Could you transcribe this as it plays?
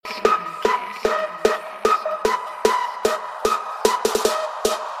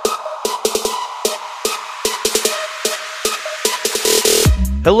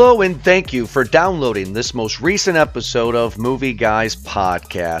Hello and thank you for downloading this most recent episode of Movie Guys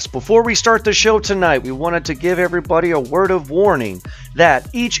Podcast. Before we start the show tonight, we wanted to give everybody a word of warning that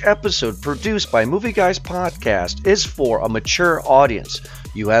each episode produced by Movie Guys Podcast is for a mature audience.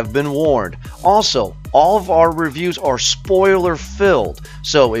 You have been warned. Also, all of our reviews are spoiler filled.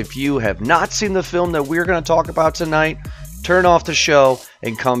 So if you have not seen the film that we're going to talk about tonight, turn off the show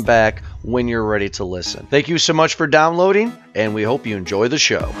and come back when you're ready to listen. Thank you so much for downloading, and we hope you enjoy the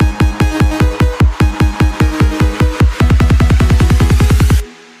show.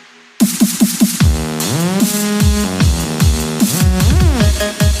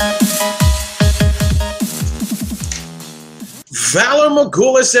 Valor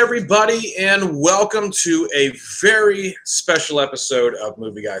Magulis, everybody, and welcome to a very special episode of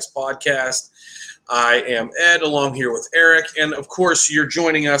Movie Guys Podcast. I am Ed, along here with Eric, and of course, you're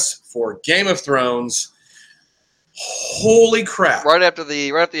joining us for Game of Thrones. Holy crap! Right after the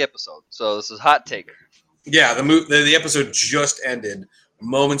episode, so this is hot take. Yeah, the episode just ended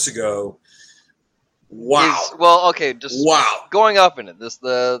moments ago. Wow. Wow. Going up in it.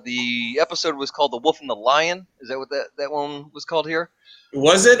 The episode was called "The Wolf and the Lion." Is that what that one was called here?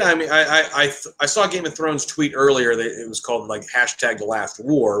 Was it? I mean, I saw Game of Thrones tweet earlier that it was called like #The Last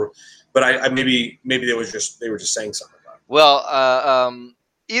War. But I maybe they were just saying something about it. Well,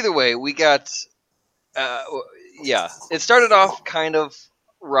 either way, we got it started off kind of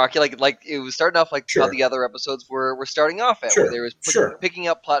rocky, like it was starting off like how the other episodes were starting off at, where they was picking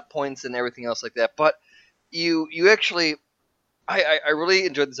up plot points and everything else like that. But you actually, I really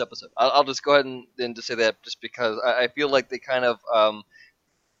enjoyed this episode. I'll just go ahead and just say that, just because I feel like they kind of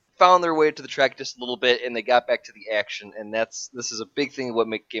found their way to the track just a little bit, and they got back to the action, and this is a big thing. What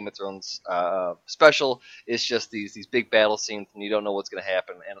makes Game of Thrones special is just these big battle scenes, and you don't know what's going to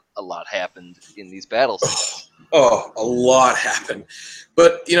happen, and a lot happened in these battles. Oh, a lot happened.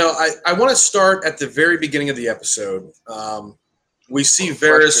 But, I want to start at the very beginning of the episode. We see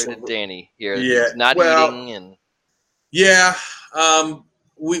Varys. Dany here, yeah, not eating, and yeah.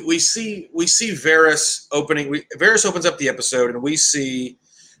 We see Varys opening. Varys opens up the episode, and we see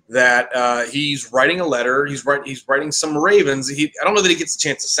that he's writing a letter. He's writing some ravens. I don't know that he gets a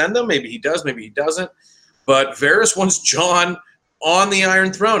chance to send them. Maybe he does. Maybe he doesn't. But Varys wants Jon on the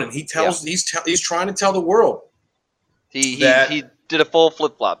Iron Throne, and he's trying to tell the world. He did a full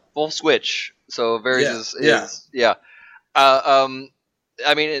flip-flop, full switch. So Varys is.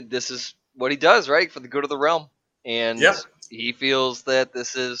 I mean, this is what he does, right, for the good of the realm, and he feels that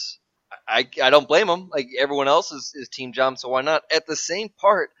this is. I don't blame him. Like, everyone else is Team Jon, so why not? At the same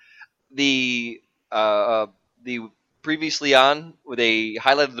part, the previously on, where they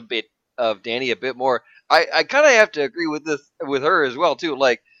highlighted a bit of Dany a bit more. I kind of have to agree with her as well too.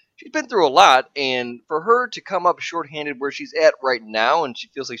 Like, she's been through a lot, and for her to come up shorthanded where she's at right now, and she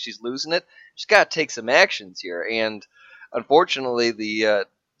feels like she's losing it, she's got to take some actions here. And unfortunately, the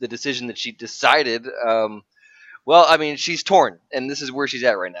decision that she decided. Well, I mean, she's torn, and this is where she's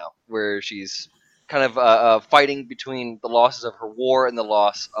at right now, where she's kind of fighting between the losses of her war and the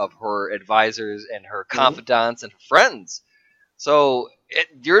loss of her advisors and her confidants and her friends. So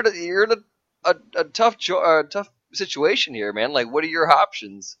you're in a tough situation here, man. Like, what are your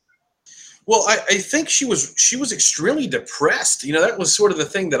options? Well, I think she was extremely depressed. That was sort of the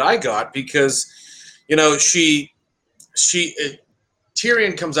thing that I got, because, Tyrion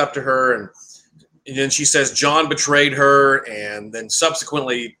comes up to her and then she says Jon betrayed her, and then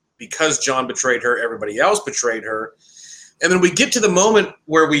subsequently, because Jon betrayed her, everybody else betrayed her. And then we get to the moment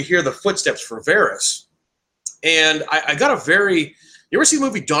where we hear the footsteps for Varys. And I got a very... You ever see the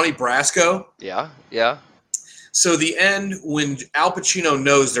movie Donnie Brasco? Yeah. So the end, when Al Pacino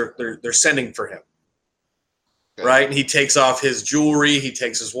knows they're sending for him, right? And he takes off his jewelry, he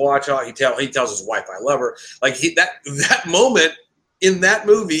takes his watch off, he tells his wife, "I love her." Like, that moment in that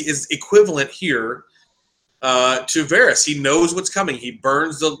movie is equivalent here to Varys. He knows what's coming. He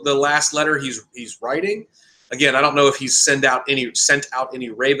burns the last letter he's writing. Again, I don't know if he's sent out any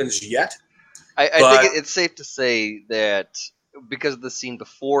ravens yet. I think it's safe to say that because of the scene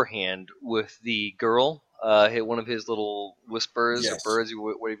beforehand with the girl, hit one of his little whispers or birds,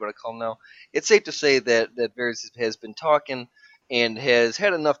 what are you going to call them now? It's safe to say that Varys has been talking and has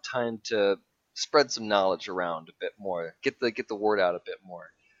had enough time to spread some knowledge around a bit more, get the word out a bit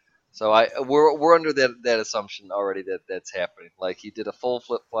more. So we're under that assumption already that's happening. Like, he did a full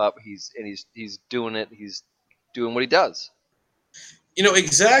flip flop. He's doing it. He's doing what he does.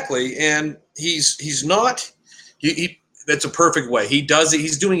 Exactly, and he's not. That's a perfect way. He does it.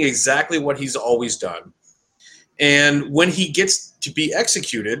 He's doing exactly what he's always done. And when he gets to be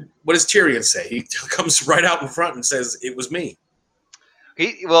executed, what does Tyrion say? He comes right out in front and says, "It was me."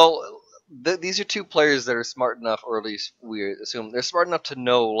 These are two players that are smart enough, or at least we assume they're smart enough to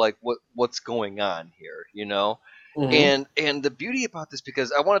know like what's going on here, you know. Mhm. And the beauty about this,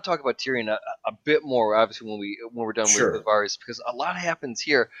 because I want to talk about Tyrion a bit more, obviously when we're done with Sure. Varys, because a lot happens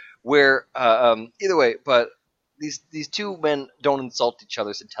here where either way, but these two men don't insult each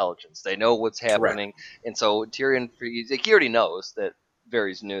other's intelligence. They know what's Correct. happening, and so Tyrion, like, he already knows that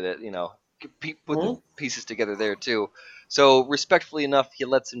Varys knew that, put the Mhm. pieces together there too. So respectfully enough, he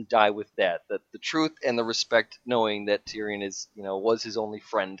lets him die with that. That the truth and the respect, knowing that Tyrion was his only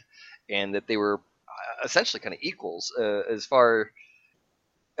friend, and that they were essentially kind of equals as far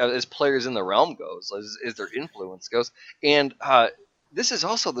as players in the realm goes, as their influence goes. And this is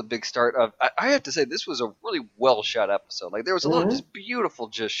also the big start of. I have to say, this was a really well shot episode. Like, there was a lot of Mhm. just beautiful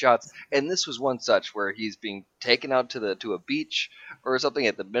just shots, and this was one such where he's being taken out to a beach or something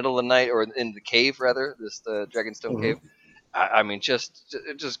at the middle of the night, or in the cave rather, the Dragonstone cave. Mhm. I mean, just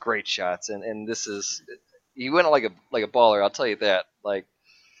great shots, and this is he went like a baller. I'll tell you that. Like,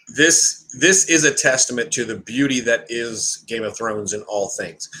 This is a testament to the beauty that is Game of Thrones in all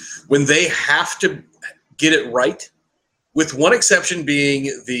things. When they have to get it right, with one exception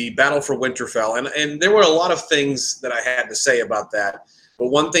being the Battle for Winterfell, and there were a lot of things that I had to say about that. But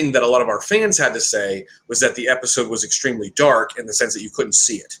one thing that a lot of our fans had to say was that the episode was extremely dark in the sense that you couldn't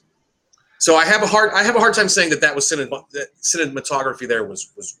see it. So I have a hard time saying that was that cinematography there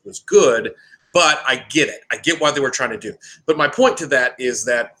was good, but I get it. I get what they were trying to do. But my point to that is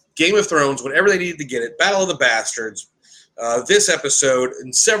that Game of Thrones, whenever they needed to get it, Battle of the Bastards, this episode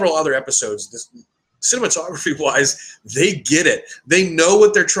and several other episodes, cinematography wise, they get it. They know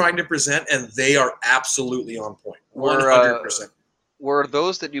what they're trying to present, and they are absolutely on point, were 100%. were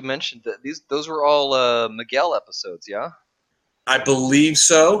those that you mentioned that those were all Miguel episodes, yeah? I believe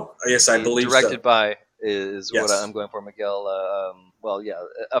so. Yes, I The believe so. directed by is what I'm Yes, going for, Miguel. Well, yeah,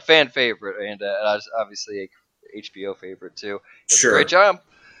 a fan favorite, and obviously a HBO favorite too. Does a great sure. job.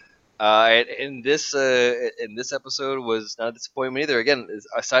 And this episode was not a disappointment either. Again,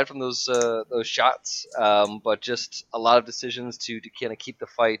 aside from those shots, but just a lot of decisions to kind of keep the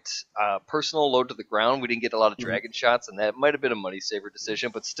fight personal, low to the ground. We didn't get a lot of Mhm. dragon shots, and that might have been a money saver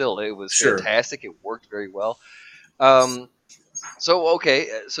decision, but still, it was Sure. fantastic. It worked very well. Um, so okay,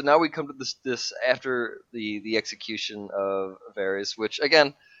 so now we come to this after the execution of Varys, which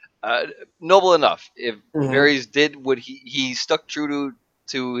again, uh, noble enough. If Mhm. Varys did what he stuck true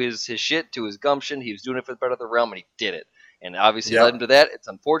to his shit, to his gumption, he was doing it for the better of the realm, and he did it. And obviously led him Yep. to that. It's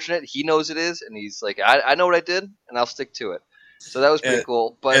unfortunate. He knows it is, and he's like, I know what I did, and I'll stick to it. So that was pretty And,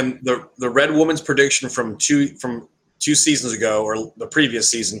 cool. But and the Red Woman's prediction from two seasons ago, or the previous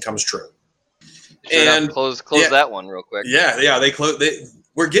season, comes true. sure enough, And close yeah, that one real quick. yeah. They close.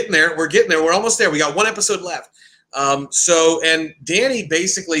 We're getting there. We're getting there. We're almost there. We got one episode left. And Danny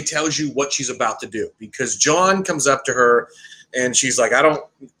basically tells you what she's about to do, because John comes up to her, and she's like, I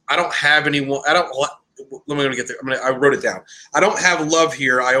don't have anyone. I don't. Let me get there. I wrote it down. I don't have love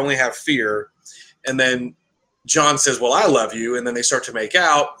here. I only have fear. And then John says, well, I love you. And then they start to make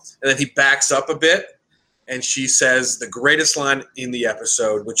out. And then he backs up a bit. And she says the greatest line in the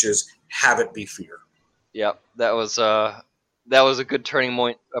episode, which is, have it be fear. Yep, that was a good turning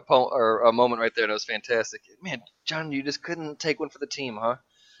point, or a moment right there. That was fantastic. Man, John, you just couldn't take one for the team, huh?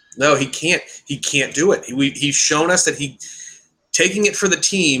 No, he can't. He can't do it. He's shown us that taking it for the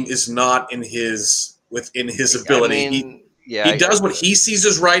team is not within his I ability. mean, yeah, He does what he sees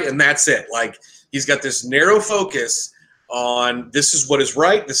as right, and that's it. Like, he's got this narrow focus on, this is what is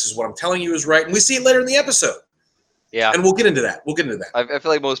right, this is what I'm telling you is right, and we see it later in the episode. yeah. And we'll get into that. I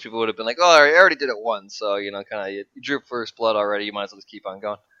feel like most people would have been like, "Oh, I already did it once, so kind of you drew first blood already. You might as well just keep on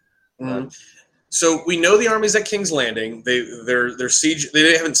going." But Mhm. So we know the army's at King's Landing. They're siege.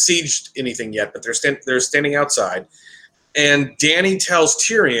 They haven't sieged anything yet, but they're standing outside. And Danny tells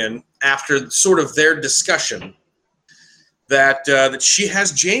Tyrion, after sort of their discussion, that she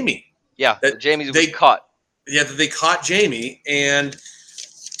has Jamie. yeah, That Jamie was they caught. that they caught Jamie, and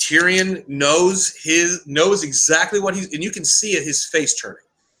Tyrion knows exactly what and you can see it, his face turning.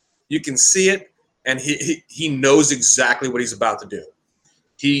 You can see it, and he knows exactly what he's about to do.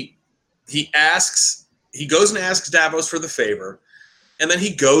 He goes and asks Davos for the favor, and then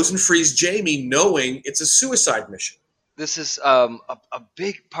he goes and frees Jamie, knowing it's a suicide mission. This is a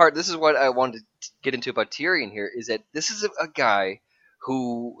big part. This is what I wanted to get into about Tyrion here. Is that this is a guy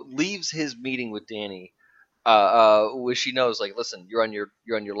who leaves his meeting with Danny, where she knows, like, listen, you're on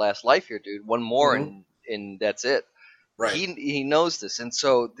your last life here, dude. One more, Mm-hmm. and that's it. Right. He knows this, and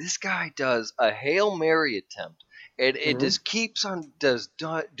so this guy does a Hail Mary attempt, and it Mm-hmm. just keeps on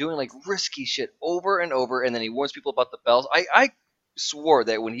doing like risky shit over and over, and then he warns people about the bells. I swore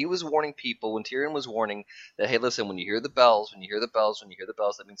that when he was warning people, when Tyrion was warning that, hey, listen, when you hear the bells, when you hear the bells, when you hear the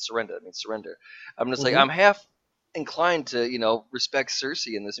bells, that means surrender. That means surrender. I'm just like, I'm half inclined to, respect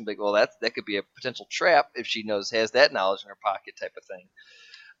Cersei in this and be like, well, that could be a potential trap if she has that knowledge in her pocket type of thing.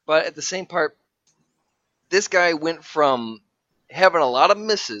 But at the same part, this guy went from having a lot of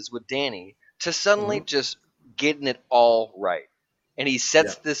misses with Dany to suddenly just getting it all right. And he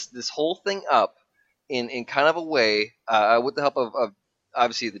sets this whole thing up in kind of a way, with the help of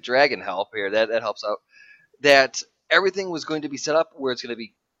obviously the dragon help here, that helps out, that everything was going to be set up where it's going to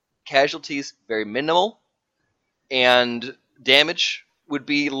be casualties very minimal, and damage would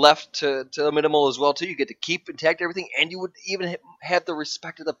be left to a minimal as well too. You get to keep intact everything, and you would even have the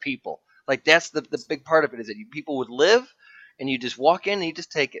respect of the people. Like, that's the big part of it, is that people would live, and you just walk in and you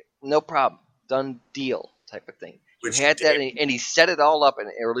just take it, no problem, done deal type of thing. You had that, and he set it all up, and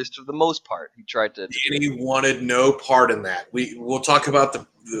or at least for the most part, he tried to. And he wanted no part in that. We'll talk about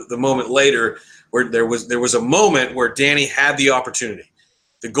the moment later where there was a moment where Dany had the opportunity.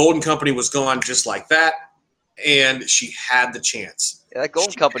 The Golden Company was gone just like that, and she had the chance. Yeah, that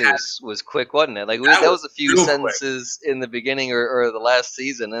Golden Company was quick, wasn't it? Like, that was a few sentences in the beginning or the last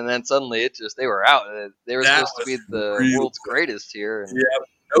season, and then suddenly they were out. They were supposed to be the world's greatest here. And,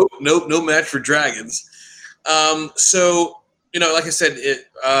 no match for dragons. So, like I said,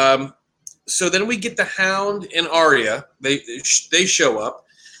 so then we get the Hound and Arya. They show up,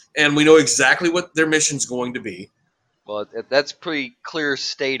 and we know exactly what their mission's going to be. Well, that's pretty clear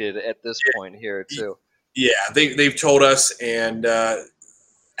stated at this point here too. Yeah, they've told us, and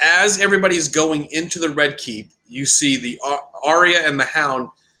as everybody's going into the Red Keep, you see the Arya and the Hound.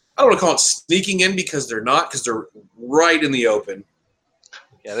 I don't want to call it sneaking in because they're not, because they're right in the open.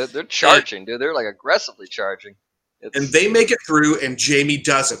 Yeah, they're charging, dude. They're like aggressively charging. And they make it through, and Jaime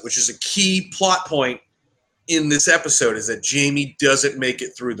doesn't, which is a key plot point in this episode, is that Jaime doesn't make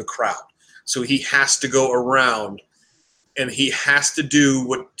it through the crowd. So he has to go around, and he has to do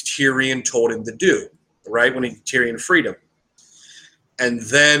what Tyrion told him to do, right? When Tyrion freed him. And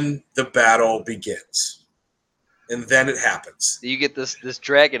then the battle begins. And then it happens. You get this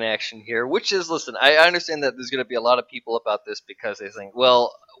dragon action here, which is, listen, I understand that there's going to be a lot of people about this because they think,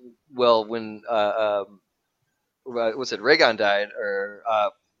 well, when what's it, Rhaegon died, or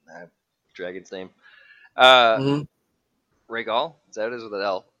dragon's name, Rhaegal, is that what it is with an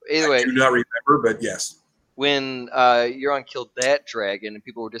L? Either way, I do not remember, but yes. When Euron killed that dragon, and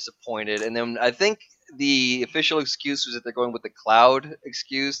people were disappointed, and then I think the official excuse was that they're going with the cloud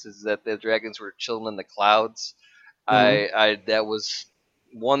excuse, is that the dragons were chilling in the clouds. That was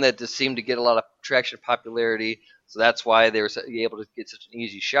one that just seemed to get a lot of traction, popularity. So that's why they were able to get such an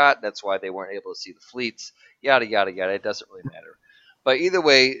easy shot. That's why they weren't able to see the fleets. Yada yada yada. It doesn't really matter. But either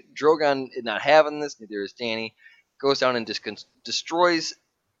way, Drogon is not having this. Neither is Dany. Goes down and just destroys.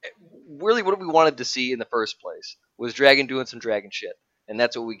 Really, what we wanted to see in the first place was Dragon doing some dragon shit, and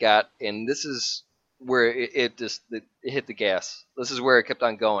that's what we got. And this is where it hit the gas. This is where it kept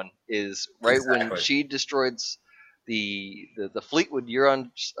on going. Is right when she destroyed the fleet with Euron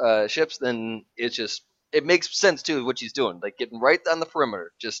ships, then it makes sense too what she's doing, like getting right on the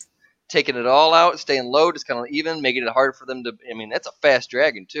perimeter, just taking it all out, staying low, just kind of even, making it hard for them to. I mean, that's a fast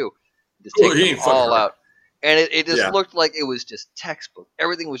dragon too, just taking them all out, and it just looked like it was just textbook.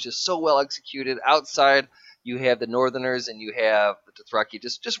 Everything was just so well executed. Outside, you have the Northerners and you have the Dothraki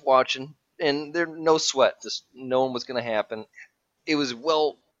just watching, and there's no sweat, just knowing what's going to happen. It was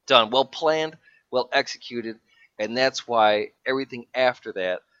well done, well planned, well executed. And that's why everything after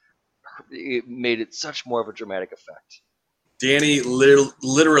that, it made it such more of a dramatic effect. Dany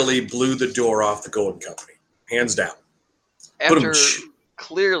literally blew the door off the Golden Company, hands down. After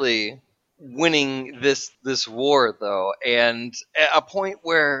clearly winning this war, though, and at a point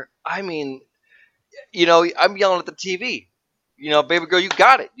where, I mean, I'm yelling at the TV, baby girl, you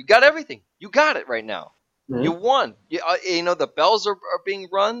got it. You got everything. You got it right now. You won. The bells are being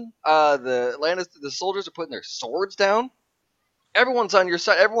run. The soldiers are putting their swords down. Everyone's on your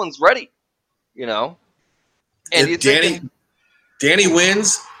side. Everyone's ready. And Dany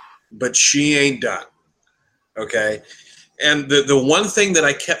wins, but she ain't done. Okay, and the one thing that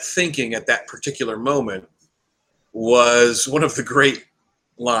I kept thinking at that particular moment was one of the great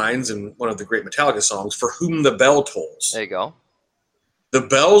lines in one of the great Metallica songs, "For Whom the Bell Tolls." There you go. The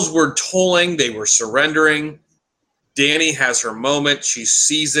bells were tolling. They were surrendering. Dany has her moment. She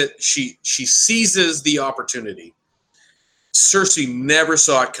sees it. She seizes the opportunity. Cersei never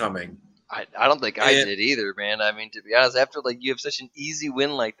saw it coming. I don't think I did either, man. I mean, to be honest, after you have such an easy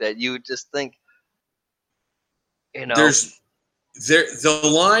win like that, you would just think, There's the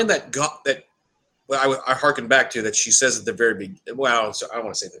line that I harken back to that she says at the very beginning. Well, so I don't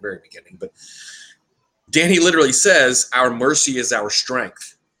want to say at the very beginning, but Danny literally says, "Our mercy is our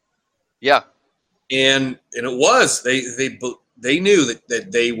strength." Yeah. And it was they knew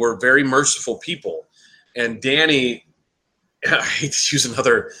that they were very merciful people, and Danny. I hate to use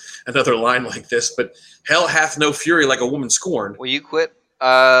another line like this, but hell hath no fury like a woman scorned. Will you quit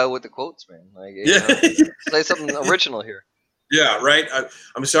with the quotes, man? Like, say something original here. Yeah, right.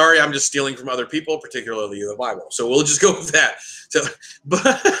 I'm sorry, I'm just stealing from other people, particularly the Bible. So we'll just go with that. So,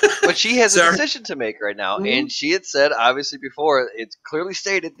 but she has a decision to make right now, and she had said, obviously before, it's clearly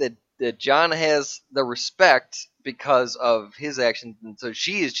stated that John has the respect because of his actions, and so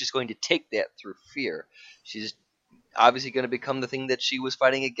she is just going to take that through fear. She's obviously going to become the thing that she was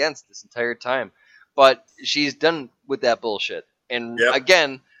fighting against this entire time, but she's done with that bullshit. And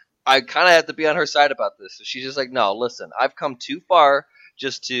again, I kind of have to be on her side about this. So she's just like, no, listen, I've come too far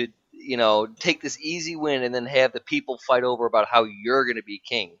just to, take this easy win and then have the people fight over about how you're going to be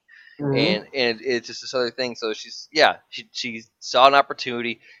king. And it's just this other thing. So she saw an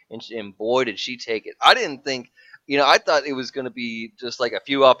opportunity, and boy, did she take it. I didn't think, I thought it was going to be just like a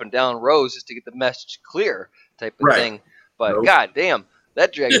few up and down rows just to get the message clear type of thing. But god damn,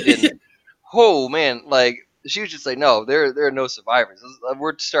 that dragon didn't. Oh man, like she was just like, no, there are no survivors.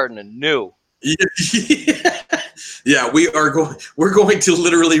 We're starting anew. Yeah, we're going to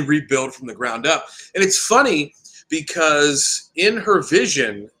literally rebuild from the ground up. And it's funny because in her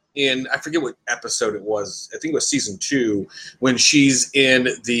vision, I forget what episode it was, I think it was season 2, when she's in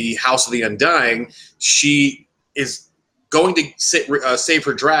the House of the Undying, she is going to save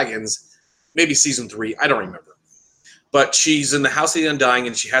her dragons, maybe season 3, I don't remember. But she's in the House of the Undying,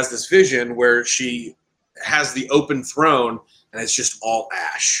 and she has this vision where she has the open throne, and it's just all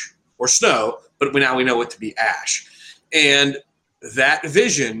ash or snow, but now we know it to be ash. And that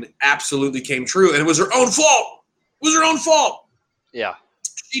vision absolutely came true, and it was her own fault. It was her own fault. Yeah.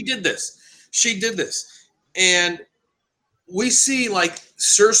 She did this. And we see like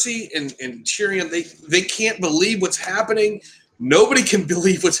Cersei and Tyrion, they can't believe what's happening. Nobody can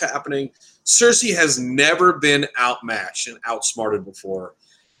believe what's happening. Cersei has never been outmatched and outsmarted before.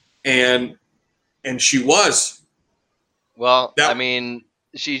 And she was. Well, I mean,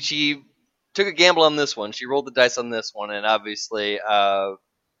 she took a gamble on this one. She rolled the dice on this one, and obviously, a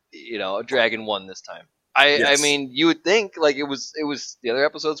dragon won this time. I mean, you would think like it was the other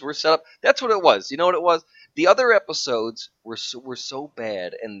episodes were set up. That's what it was. You know what it was? The other episodes were so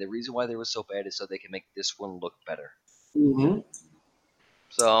bad, and the reason why they were so bad is so they can make this one look better. Mm-hmm.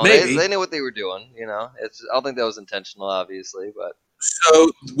 So they knew what they were doing. I don't think that was intentional, obviously, but. So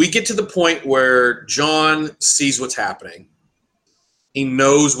we get to the point where Jon sees what's happening. He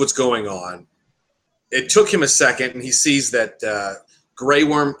knows what's going on. It took him a second, and he sees that Grey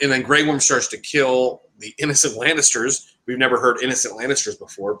Worm, and then Grey Worm starts to kill the innocent Lannisters. We've never heard innocent Lannisters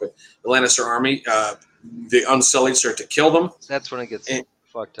before, but the Lannister army, the Unsullied, start to kill them. That's when it gets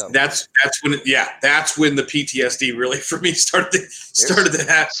fucked up. That's when the PTSD really for me started to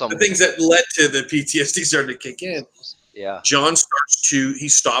happen. The things that led to the PTSD started to kick in. Yeah. Jon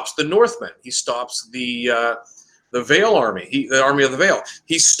stops the Northmen. He stops the Vale army, the army of the Vale.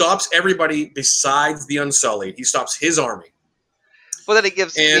 He stops everybody besides the Unsullied. He stops his army. Well, then he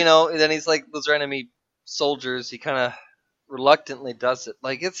gives, then he's like, those are enemy soldiers. He kind of reluctantly does it.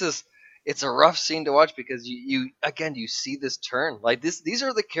 Like, it's a rough scene to watch because you see this turn. Like these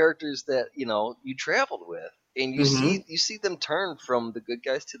are the characters that, you traveled with, and you see them turn from the good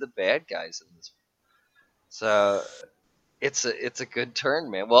guys to the bad guys in this. So it's a good turn,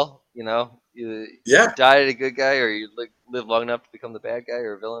 man. Well, you die a good guy, or you live long enough to become the bad guy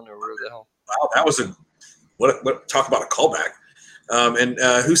or a villain or whatever the hell. Wow, that was what talk about a callback. And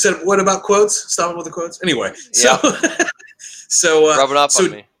who said what about quotes? Stop it with the quotes. Anyway, so rubbing off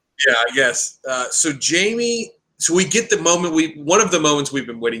on me. Yeah, I guess. So Jaime. So we get the moment one of the moments we've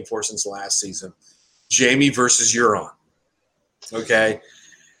been waiting for since last season. Jaime versus Euron. Okay,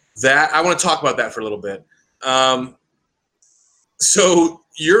 that I want to talk about that for a little bit. So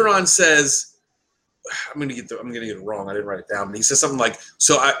Euron says, I'm gonna get it wrong. I didn't write it down, but he says something like,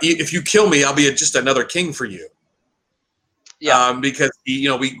 "So if you kill me, I'll be just another king for you." Yeah. Because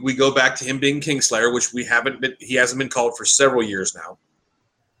we go back to him being Kingslayer, which he hasn't been called for several years now.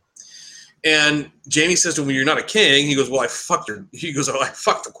 And Jaime says to him, "When you're not a king," he goes, "Well, I fucked her." He goes, "Oh, I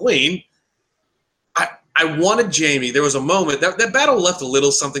fucked the queen." I wanted Jaime. There was a moment that battle left a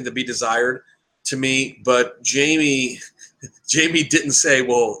little something to be desired to me, but Jaime didn't say,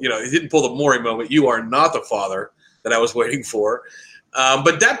 well, he didn't pull the Maury moment. You are not the father that I was waiting for.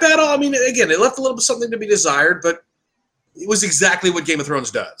 But that battle, I mean, again, it left a little bit something to be desired, but it was exactly what Game of Thrones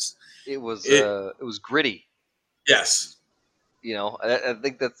does. It was gritty. Yes. You know, I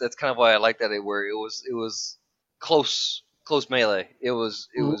think that's kind of why I like that. Where it was close melee. It was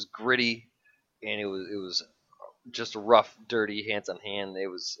gritty, and it was just rough, dirty, hands on hand. It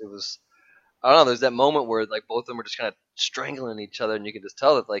was I don't know. There's that moment where like both of them are just kind of strangling each other, and you can just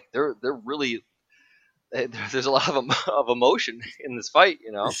tell that like they're really there's a lot of emotion in this fight.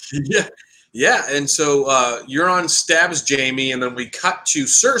 You know. Yeah. Yeah. And so Euron stabs Jaime, and then we cut to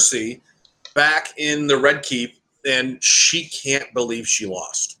Cersei back in the Red Keep, and she can't believe she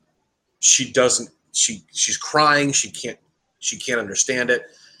lost. She doesn't. She's crying. She can't understand it.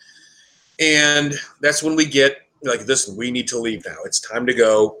 And that's when we get like, listen, we need to leave now. It's time to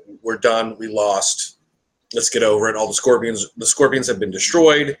go. We're done. We lost. Let's get over it. All the scorpions have been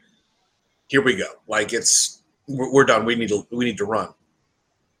destroyed. Here we go. Like we're done. We need to run.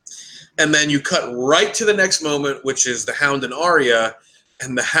 And then you cut right to the next moment, which is the Hound and Arya,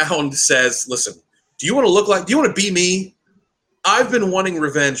 and the Hound says, "Listen, do you want to be me? I've been wanting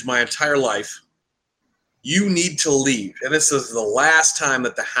revenge my entire life. You need to leave." And this is the last time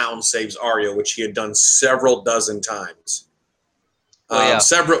that the Hound saves Arya, which he had done several dozen times.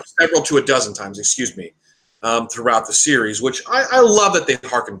 Several to a dozen times, excuse me, throughout the series, which I love that they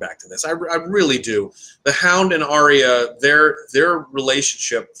harken back to this. I really do. The Hound and Arya, their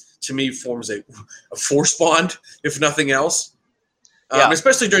relationship, to me, forms a force bond, if nothing else.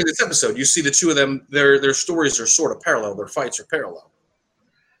 Especially during this episode. You see the two of them, their stories are sort of parallel. Their fights are parallel.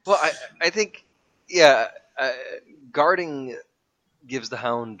 Well, I think, guarding gives the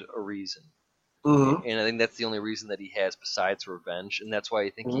Hound a reason. Mm-hmm. And I think that's the only reason that he has besides revenge, and that's why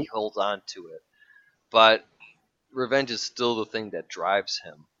I think he holds on to it. But revenge is still the thing that drives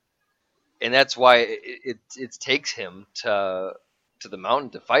him. And that's why it takes him to the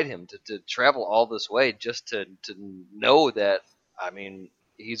mountain to fight him, to travel all this way just to know that, I mean,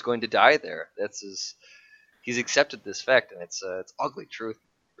 he's going to die there. He's accepted this fact, and it's ugly truth.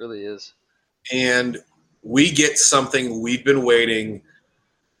 It really is. And we get something we've been waiting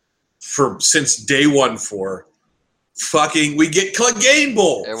for since day one for. We get Clegane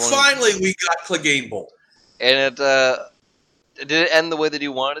Bowl. Finally, we got Clegane Bowl. And did it end the way that he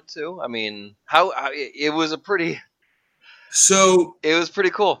wanted to? I mean, how it was it was pretty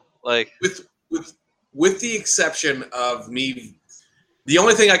cool. Like with the exception of me, the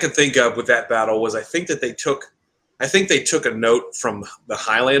only thing I could think of with that battle was I think they took a note from the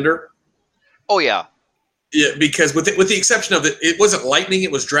Highlander. Oh yeah. Yeah, because with the exception of it wasn't lightning,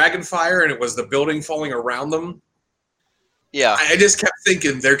 it was dragon fire, and it was the building falling around them. Yeah. I just kept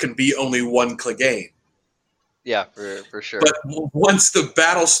thinking there can be only one Clegane. Yeah, for sure. But once the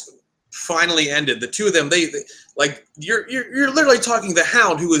battle finally ended, the two of them, they like you're literally talking the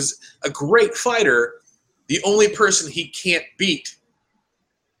Hound, who is a great fighter, the only person he can't beat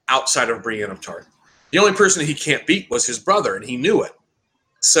outside of Brienne of Tarth. The only person he can't beat was his brother, and he knew it.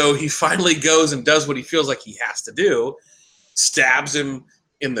 So he finally goes and does what he feels like he has to do, stabs him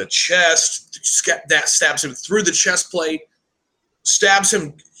in the chest, stabs him through the chest plate, stabs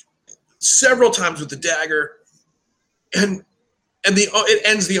him several times with the dagger, and it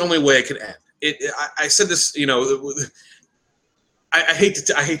ends the only way it could end. I said this, I hate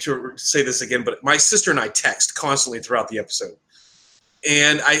to say this again, but my sister and I text constantly throughout the episode,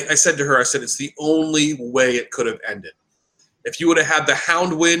 and I said to her, it's the only way it could have ended. If you would have had the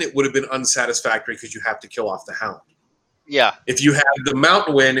Hound win, it would have been unsatisfactory because you have to kill off the Hound. Yeah. If you had the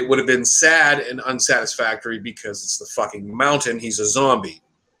Mountain win, it would have been sad and unsatisfactory because it's the fucking Mountain. He's a zombie.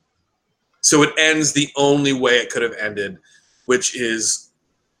 So it ends the only way it could have ended, which is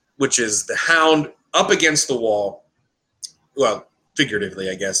the Hound up against the wall. Well,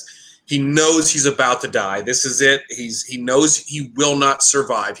 figuratively, I guess. He knows he's about to die. This is it. He knows he will not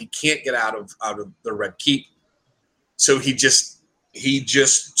survive. He can't get out of the Red Keep. So he just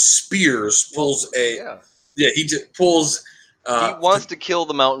pulls a he pulls. He wants to kill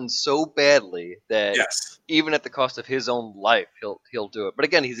the Mountain so badly that even at the cost of his own life, he'll do it. But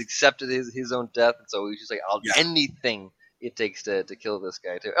again, he's accepted his own death, and so he's just like, I'll do anything it takes to kill this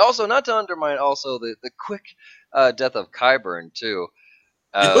guy too. Also, not to undermine the quick death of Qyburn too.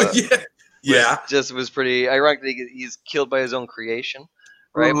 Was pretty ironic that he's killed by his own creation.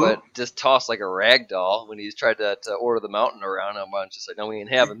 Right, but just tossed like a rag doll when he's tried to order the Mountain around him. I'm just like, no, we ain't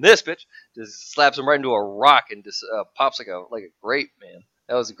having this, bitch. Just slaps him right into a rock and just pops like a grape, man.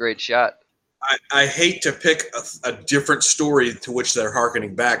 That was a great shot. I hate to pick a different story to which they're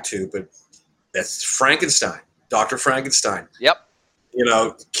hearkening back to, but that's Frankenstein, Dr. Frankenstein. Yep.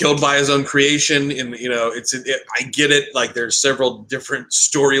 Killed by his own creation, and I get it. Like there's several different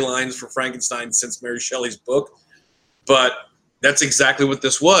storylines for Frankenstein since Mary Shelley's book, but That's exactly what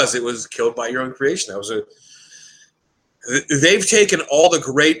this was. It was killed by your own creation. They've taken all the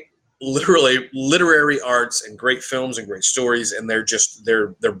great literary arts and great films and great stories, and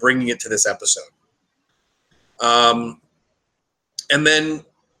they're bringing it to this episode. And then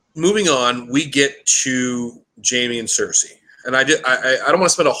moving on, we get to Jaime and Cersei. And I don't want to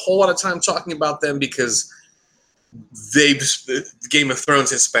spend a whole lot of time talking about them because Game of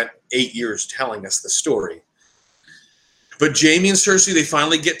Thrones has spent 8 years telling us the story. But Jaime and Cersei, they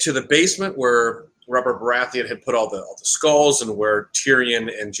finally get to the basement where Robert Baratheon had put all the skulls and where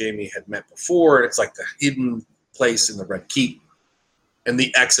Tyrion and Jaime had met before. It's like the hidden place in the Red Keep. And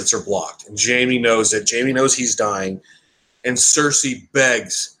the exits are blocked. And Jaime knows it. Jaime knows he's dying. And Cersei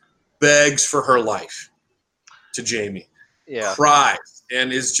begs for her life to Jaime. Yeah. Cries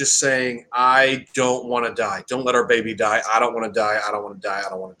and is just saying, I don't want to die. Don't let our baby die. I don't want to die. I don't want to die. I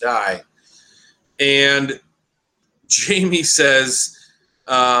don't want to die. And Jaime says,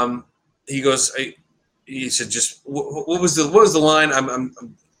 he goes, he said, just what was the line?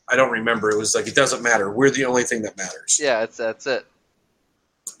 I don't remember. It was like, it doesn't matter. We're the only thing that matters. Yeah, that's it.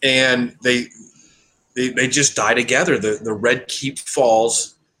 And they just die together. The Red Keep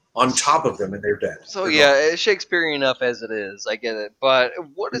falls on top of them, and they're dead. So they're yeah, it's Shakespearean enough as it is. I get it. But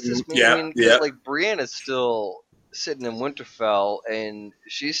what does this mean? Yeah, I mean, 'cause, yeah. like Brienne's still sitting in Winterfell, and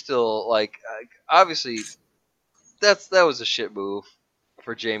she's still like, obviously, that was a shit move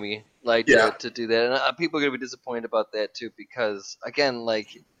for Jaime, like to do that. And people are gonna be disappointed about that too, because again,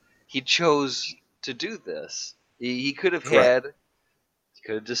 like he chose to do this. He could have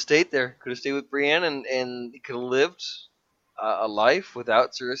could have just stayed there. Could have stayed with Brienne, and he could have lived a life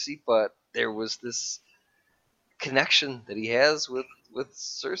without Cersei. But there was this connection that he has with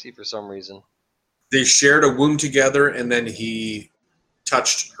Cersei for some reason. They shared a womb together, and then he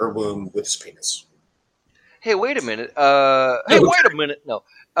touched her womb with his penis. Hey, wait a minute. Wait a minute. No.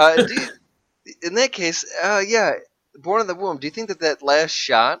 In that case, yeah, Born in the Womb. Do you think that last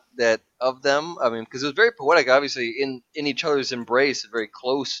shot of them? I mean, because it was very poetic, obviously in each other's embrace, very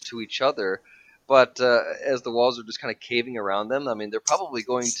close to each other. But as the walls are just kind of caving around them, I mean, they're probably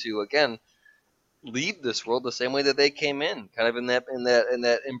going to again leave this world the same way that they came in, kind of in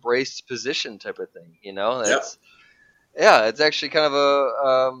that embraced position type of thing. You know, yeah, it's actually kind of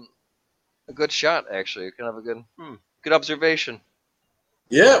a good shot, actually, kind of a good observation.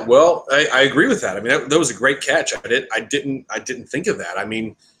 Yeah, well, I agree with that. I mean, that was a great catch. I didn't think of that. I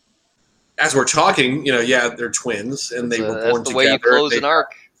mean, as we're talking, they're twins, and they were born together. That's the way you close an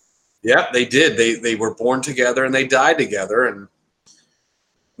arc. Yeah, they did. They were born together and they died together. And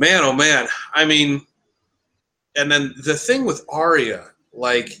man, oh man, I mean, and then the thing with Arya,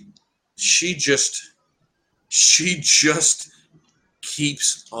 like, she just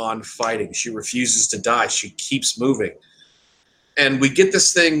keeps on fighting. She refuses to die. She keeps moving. And we get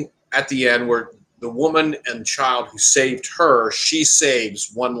this thing at the end where the woman and child who saved her, she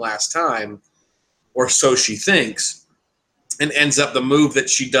saves one last time, or so she thinks, and the move that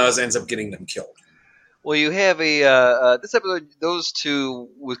she does ends up getting them killed. Well, you have this episode, those two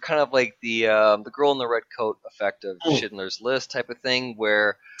was kind of like the girl in the red coat effect of Schindler's List type of thing,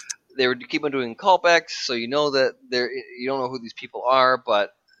 where they would keep on doing callbacks, so you know that you don't know who these people are,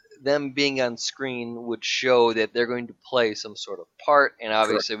 but them being on screen would show that they're going to play some sort of part, and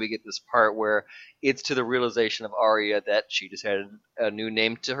obviously we get this part where it's to the realization of Arya that she just had a new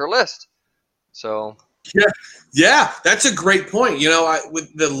name to her list. So yeah, that's a great point.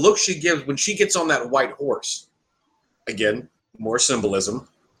 With the look she gives when she gets on that white horse, again, more symbolism,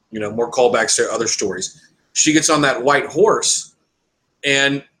 more callbacks to other stories. She gets on that white horse,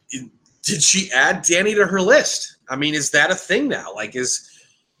 and did she add Dany to her list? I mean, is that a thing now? Like,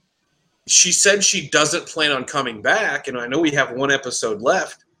 she said she doesn't plan on coming back, and I know we have one episode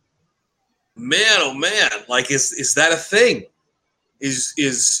left. Man, oh man, like, is that a thing?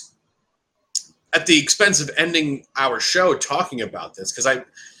 Is at the expense of ending our show talking about this, because I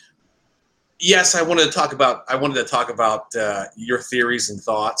wanted to talk about your theories and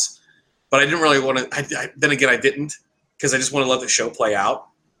thoughts, but I didn't really want to. Then again, I didn't, because I just want to let the show play out.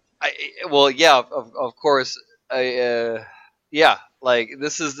 Of course, like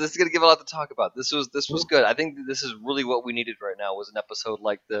this is gonna give a lot to talk about. This was good. I think this is really what we needed right now, was an episode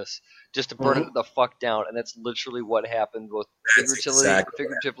like this, just to burn it the fuck down. And that's literally what happened, both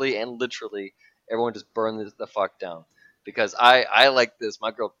figuratively and literally. Everyone just burned the fuck down, because I like this.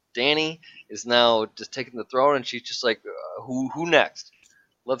 My girl Dany is now just taking the throne, and she's just like, who next?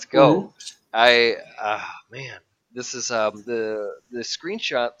 Let's go. Man, this is the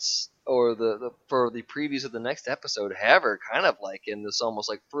screenshots or for the previews of the next episode have her kind of like in this almost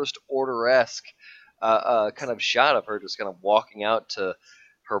like First Order-esque kind of shot of her just kind of walking out to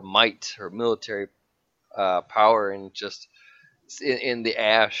her might, her military power, and just in the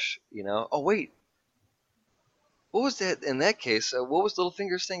ash, you know. Oh wait, what was that in that case? What was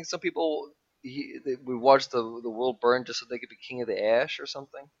Littlefinger's thing? Some people they would watch the world burn just so they could be king of the ash or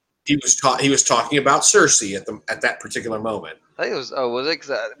something. He was talking about Cersei at that particular moment. I think it was. Oh, was it? Because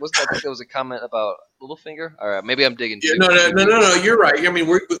wasn't I think there was a comment about Littlefinger. All right, maybe I'm digging. Yeah, no. You're right. I mean,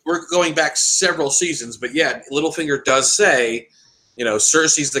 we're going back several seasons, but yeah, Littlefinger does say, you know,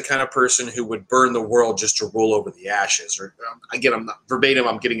 Cersei's the kind of person who would burn the world just to roll over the ashes. Or again, I'm not verbatim.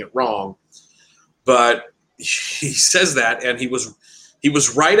 I'm getting it wrong, but he says that, and he was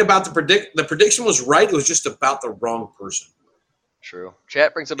right about the prediction was right. It was just about the wrong person. True.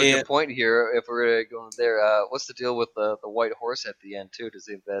 Chat brings up a good point here. If we're going to go there, what's the deal with the white horse at the end too? Does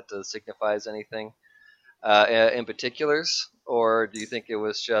that signifies anything in particulars, or do you think it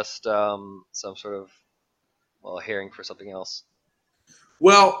was just some sort of herring for something else?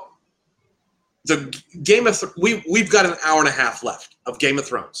 Well, the we've got an hour and a half left of Game of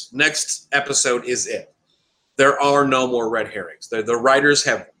Thrones. Next episode is it. There are no more red herrings. The writers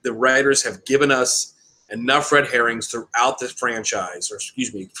have given us enough red herrings throughout the franchise, or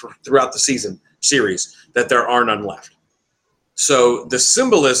excuse me, throughout the series, that there are none left. So the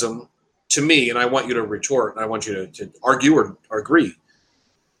symbolism, to me, and I want you to retort, and I want you to argue or agree,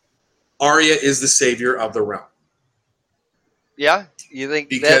 Arya is the savior of the realm. Yeah, you think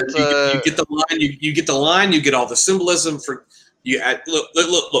because you get the line, you get the line, you get all the symbolism for you.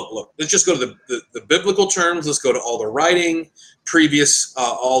 Look. Let's just go to the biblical terms. Let's go to all the writing, previous,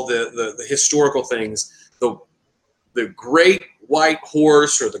 all the historical things. The great white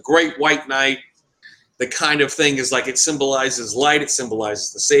horse or the great white knight, the kind of thing is like it symbolizes light, it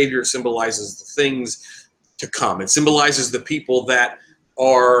symbolizes the Savior, it symbolizes the things to come. It symbolizes the people that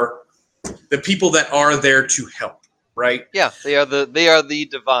are there to help, right? Yeah, they are the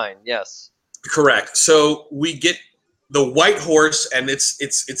divine, yes. Correct. So we get the white horse, and it's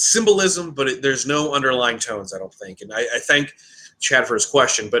symbolism, but there's no underlying tones, I don't think. And I thank Chad for his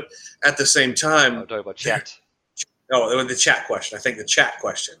question, but at the same time, I'm talking about chat. Oh, the chat question. I think the chat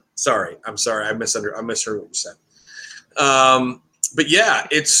question. I'm sorry. I misheard what you said. But yeah,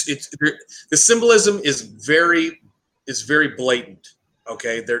 it's the symbolism is very blatant.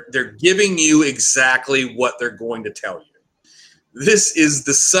 Okay, they're giving you exactly what they're going to tell you. This is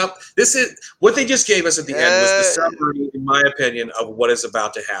what they just gave us at the end was the summary, in my opinion, of what is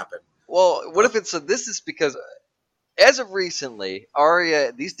about to happen. Well, what if it's this is because as of recently,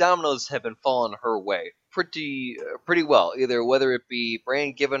 Arya, these dominoes have been falling her way pretty well. Either whether it be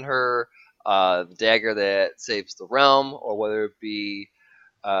Bran giving her the dagger that saves the realm, or whether it be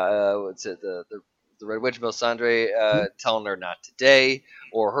the Red Witch Melisandre telling her not today,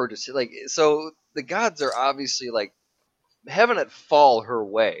 or her just like so. The gods are obviously like having it fall her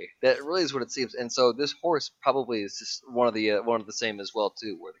way. That really is what it seems. And so this horse probably is just one of the same as well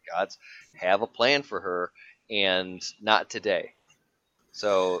too, where the gods have a plan for her and not today.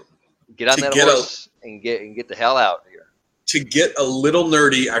 So get on that horse and get the hell out of here. To get a little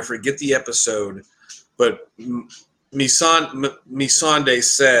nerdy, I forget the episode, but Missandei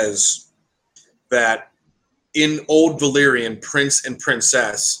says that in Old Valyrian, prince and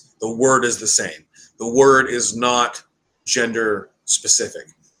princess, the word is the same. The word is not gender specific.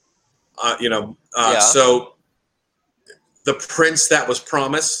 So the prince that was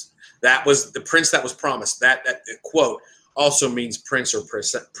promised, that quote also means prince or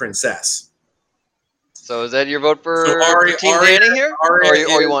princess. So is that your vote for Team Danny here? Or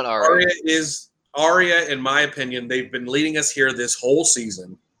you want Arya? Arya, in my opinion, they've been leading us here this whole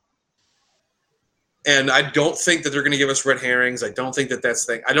season. And I don't think that they're going to give us red herrings. I don't think that's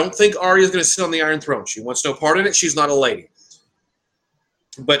the thing. I don't think Arya is going to sit on the Iron Throne. She wants no part in it. She's not a lady.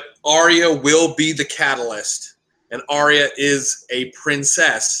 But Arya will be the catalyst. And Arya is a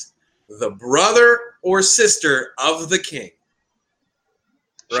princess, the brother or sister of the king.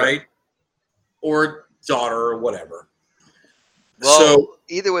 Right? Sure. Or daughter or whatever. Well, so,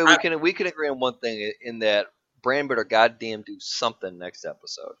 either way, we can agree on one thing in that Bran better goddamn do something next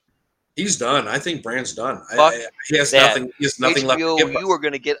episode. He's done. I think Bran's done. He has nothing. He has nothing left to give us. You are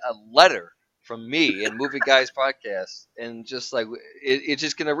going to get a letter from me and Movie Guys Podcast, and just like it's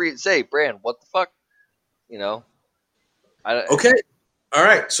just going to say, Bran, what the fuck, you know? Okay, all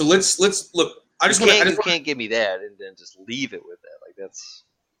right. So let's look. You can't give me that and then just leave it with that. Like it's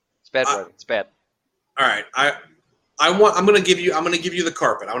bad writing. It's bad. All right. I'm going to give you the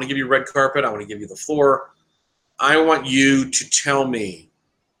carpet. I want to give you red carpet. I want to give you the floor. I want you to tell me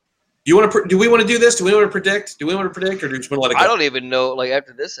Do we want to do this? Do we want to predict? Or do you just want to let it go? I don't even know. Like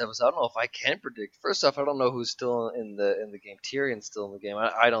after this episode, I don't know if I can predict. First off, I don't know who's still in the game. Tyrion's still in the game.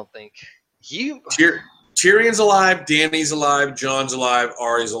 I don't think he. Tyrion's alive. Dany's alive. Jon's alive.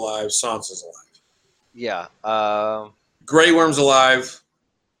 Arya's alive. Sansa's alive. Yeah. Grey Worm's alive,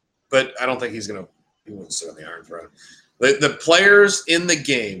 but I don't think he wouldn't sit on the Iron Throne. The players in the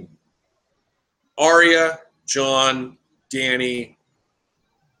game: Arya, Jon, Dany,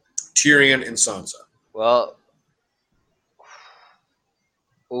 Tyrion, and Sansa. Well,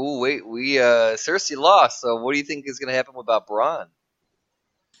 oh wait, Cersei lost. So what do you think is going to happen about Bronn?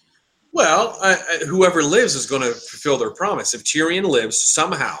 Well, whoever lives is going to fulfill their promise. If Tyrion lives,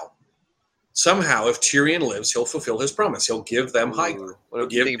 somehow, if Tyrion lives, he'll fulfill his promise. He'll give them Highgarden.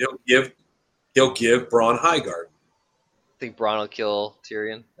 He'll give Bronn Highgarden. Think Bronn will kill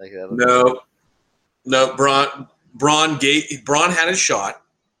Tyrion? Like that? No. Bronn had his shot,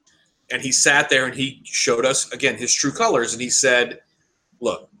 and he sat there and he showed us again his true colors, and he said,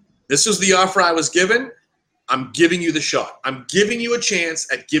 "Look, this is the offer I was given. I'm giving you the shot. I'm giving you a chance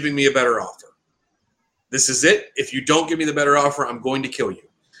at giving me a better offer. This is it. If you don't give me the better offer, I'm going to kill you."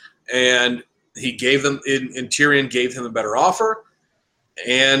 And he gave them, and Tyrion gave him a better offer.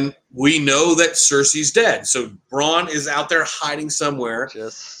 And we know that Cersei's dead. So Bronn is out there hiding somewhere,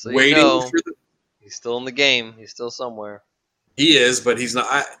 just so waiting for the. He's still in the game. He's still somewhere. He is, but he's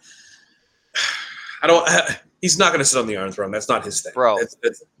not. He's not going to sit on the Iron Throne. That's not his thing. Bro,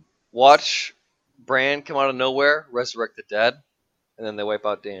 watch Bran come out of nowhere, resurrect the dead, and then they wipe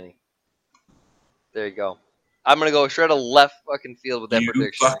out Dany. There you go. I'm gonna go straight to left fucking field with that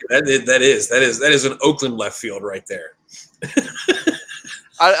prediction. That is an Oakland left field right there.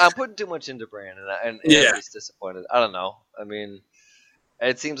 I'm putting too much into Bran, and he's disappointed. I don't know. I mean,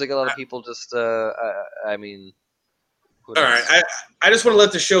 it seems like a lot of people just. I mean. All right, I just want to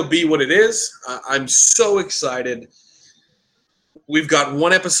let the show be what it is. I'm so excited. We've got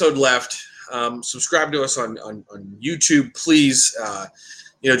one episode left. Subscribe to us on YouTube, please.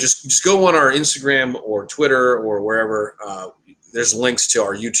 Just go on our Instagram or Twitter or wherever. There's links to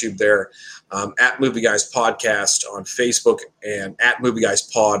our YouTube there. At Movie Guys Podcast on Facebook and at Movie Guys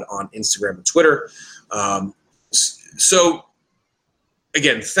Pod on Instagram and Twitter. So,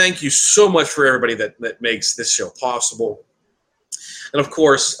 again, thank you so much for everybody that makes this show possible. And, of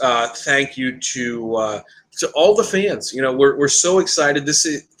course, thank you to all the fans. We're so excited. This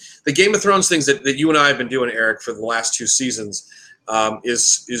is the Game of Thrones things that you and I have been doing, Eric, for the last 2 seasons. Are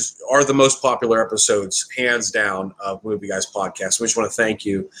the most popular episodes, hands down, of Movie Guys Podcast. We just want to thank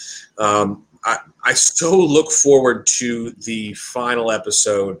you. I so look forward to the final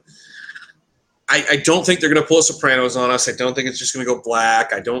episode. I don't think they're going to pull Sopranos on us. I don't think it's just going to go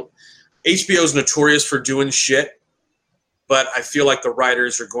black. HBO is notorious for doing shit, but I feel like the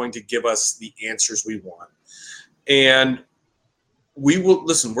writers are going to give us the answers we want. And we will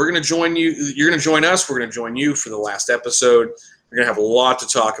listen. We're going to join you. You're going to join us. We're going to join you for the last episode. We're going to have a lot to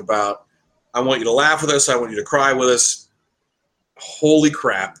talk about. I want you to laugh with us. I want you to cry with us. Holy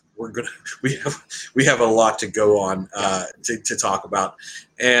crap. We have a lot to go on to talk about.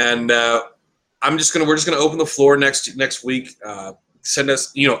 And we're just going to open the floor next week. Send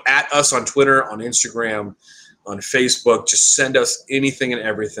us, at us on Twitter, on Instagram, on Facebook. Just send us anything and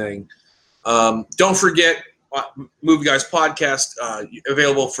everything. Don't forget, Movie Guys Podcast,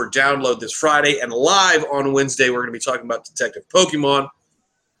 available for download this Friday, and live on Wednesday we're going to be talking about Detective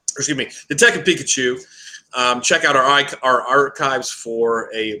Pikachu. Check out our archives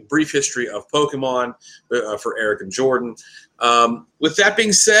for a brief history of Pokemon for Eric and Jordan. With that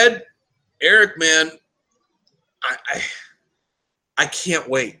being said, Eric, man, I can't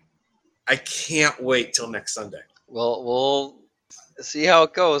wait. I can't wait till next Sunday. Well, we'll see how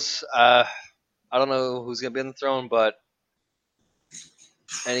it goes. I don't know who's going to be on the throne, but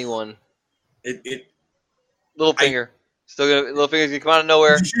anyone. Littlefinger. Littlefinger's going to come out of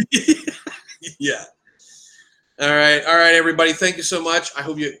nowhere. Yeah. All right, everybody. Thank you so much. I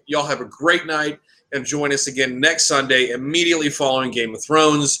hope y'all have a great night and join us again next Sunday, immediately following Game of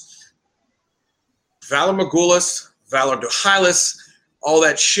Thrones. Valar Morghulis, Valar Dohaeris, all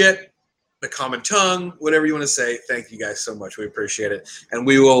that shit. The common tongue, whatever you want to say. Thank you guys so much. We appreciate it. And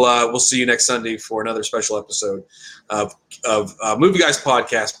we'll see you next Sunday for another special episode of Movie Guys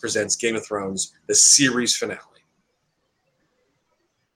Podcast presents Game of Thrones, the series finale.